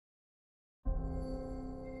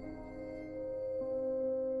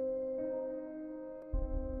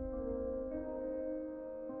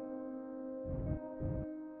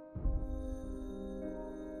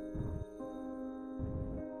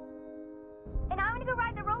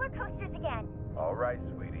coasters again. All right,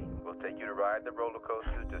 sweetie. We'll take you to ride the roller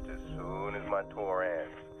coaster just as soon as my tour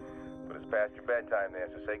ends. But it's past your bedtime there,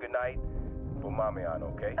 so say goodnight. Put Mommy on,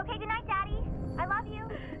 okay? Okay, goodnight, Daddy. I love you.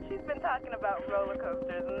 She's been talking about roller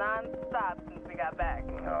coasters non-stop since we got back.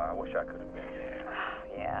 I wish I could have been there.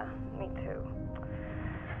 Yeah, me too.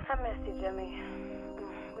 I miss you, Jimmy.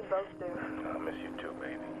 We both do. I miss you too,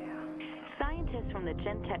 baby. Yeah. Scientists from the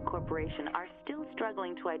Gentech Corporation are still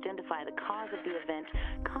struggling to identify the cause of the event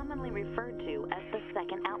commonly referred to as the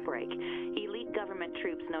second outbreak. Elite government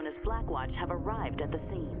troops known as Blackwatch have arrived at the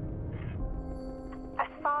scene. I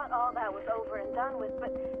thought all that was over and done with,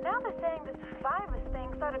 but now they're saying this virus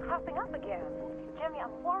thing started cropping up again. Jimmy,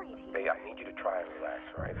 I'm worried here. Hey, I need you to try and relax,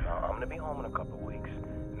 all right? I'm gonna be home in a couple of weeks,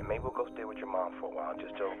 and then maybe we'll go stay with your mom for a while,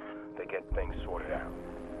 just till they get things sorted out.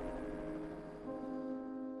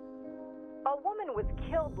 A woman was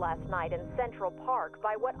killed last night in Central Park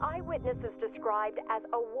by what eyewitnesses described as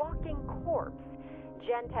a walking corpse.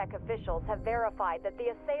 Gentech officials have verified that the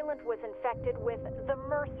assailant was infected with the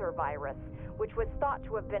Mercer virus, which was thought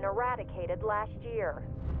to have been eradicated last year.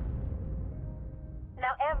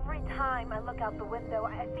 Now every time I look out the window,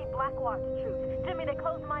 I see Blackwatch troops. Jimmy, they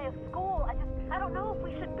closed Maya's school. I don't know if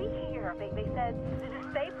we should be here. They said, just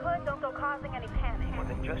stay put, don't go causing any panic. Well,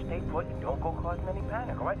 then just stay put and don't go causing any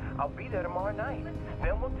panic, all right? I'll be there tomorrow night.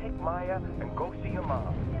 Then we'll take Maya and go see your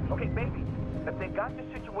mom. Okay, baby, if they got the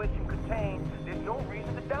situation contained, there's no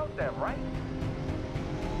reason to doubt them, right?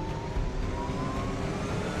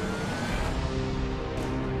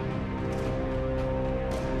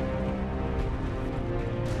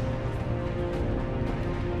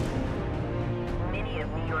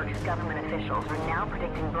 Government officials are now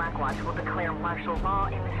predicting Blackwatch will declare martial law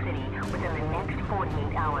in the city within the next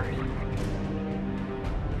 48 hours.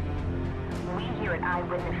 We here at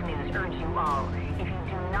Eyewitness News urge you all, if you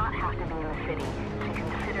do not have to be in the city, to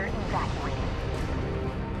consider evacuating.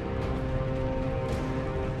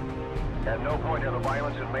 At no point have the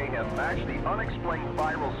violence and mayhem matched the unexplained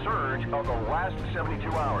viral surge of the last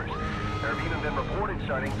 72 hours. There have even been reported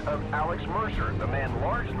sightings of Alex Mercer, the man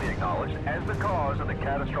largely acknowledged as the cause of the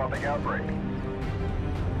catastrophic outbreak.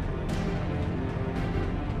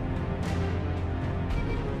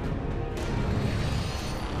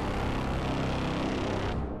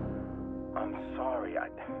 I'm sorry. I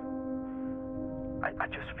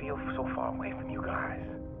just feel so far away from you guys.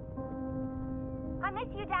 I miss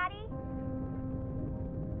you, Daddy.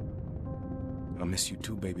 I miss you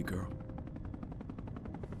too, baby girl.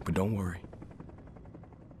 But don't worry.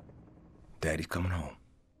 Daddy's coming home.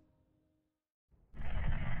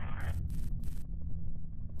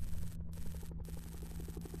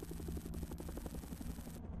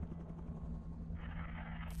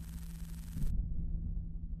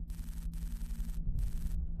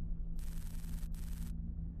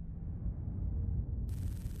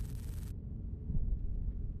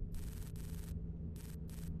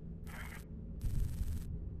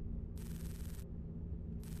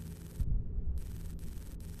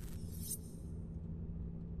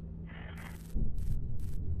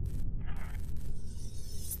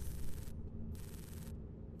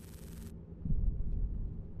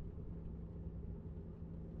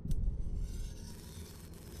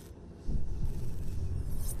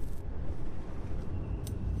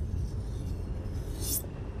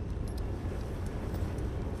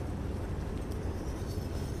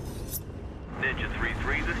 Ninja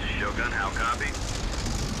 3-3, this is Shogun. How copy?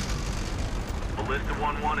 Ballista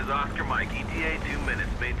 1-1 is Oscar Mike. ETA 2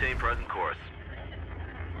 minutes. Maintain present course.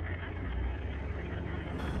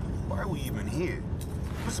 Why are we even here?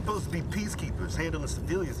 We're supposed to be peacekeepers, handling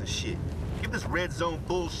civilians and shit. Give this red zone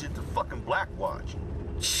bullshit to fucking Blackwatch.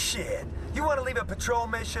 Shit. You want to leave a patrol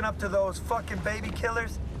mission up to those fucking baby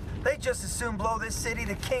killers? They just as soon blow this city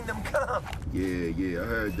to Kingdom Come. Yeah, I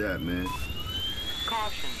heard that, man.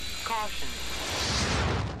 Caution, caution.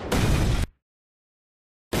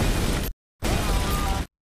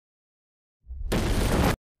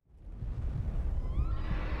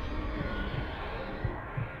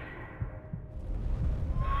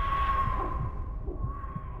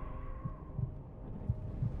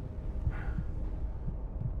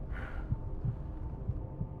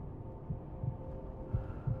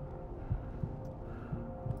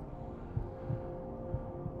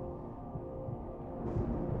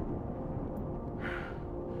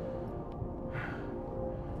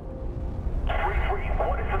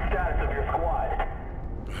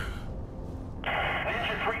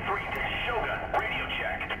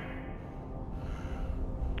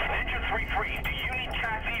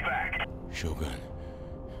 Shogun,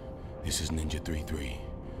 this is Ninja 3-3.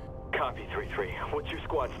 Copy, 3-3. What's your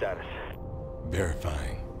squad status?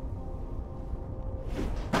 Verifying.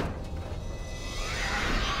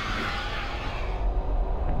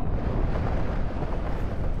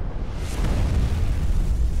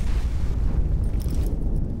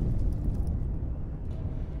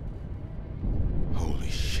 Holy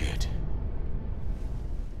shit.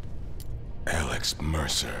 Alex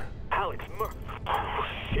Mercer. Alex Mercer. Oh,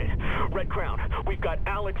 shit. Red Crown, we've got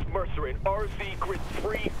Alex Mercer in RZ Grid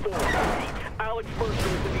 3-4. Alex Mercer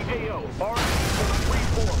is in the AO. RZ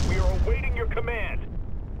 3-4. We are awaiting your command.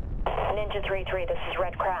 Ninja 3-3, this is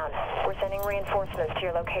Red Crown. We're sending reinforcements to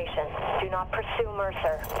your location. Do not pursue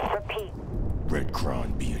Mercer. Repeat. Red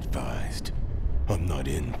Crown, be advised. I'm not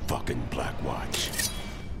in fucking Blackwatch.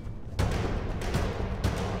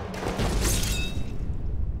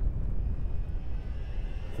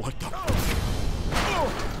 What the?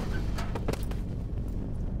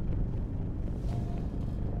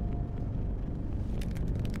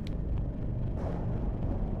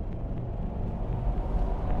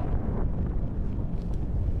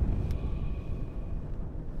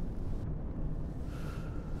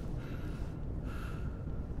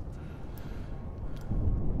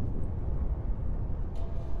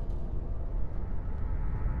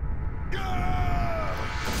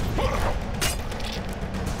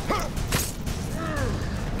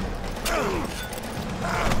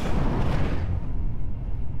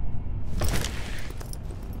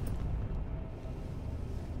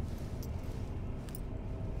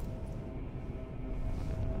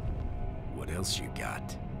 What else you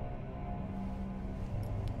got?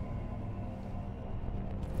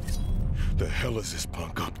 The hell is this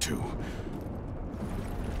punk up to?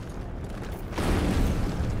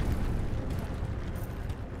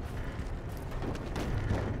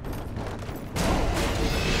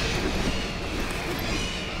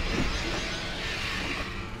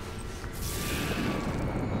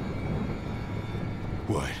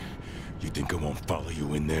 What? You think I won't follow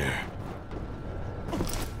you in there?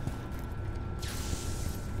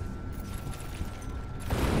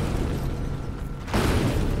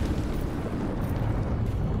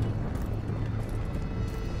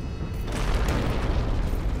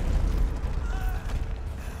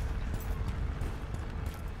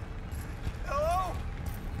 Hello?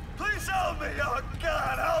 Please help me! Oh,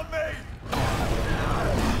 God, help me!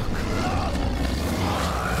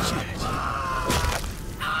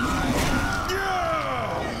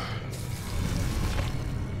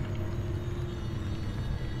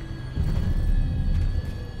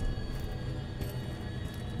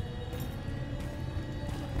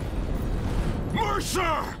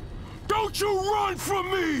 Mercer! Don't you run from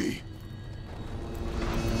me!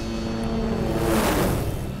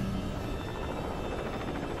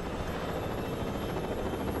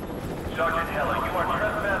 Sgt. Heller, you are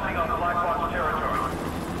trespassing on Blackwatch territory.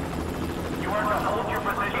 You are to hold your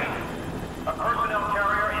position. A personnel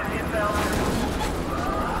carrier is inbound.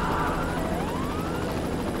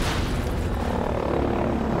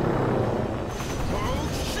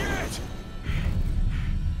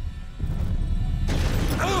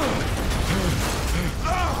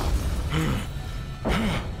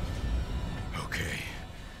 Okay.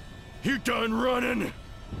 You done running?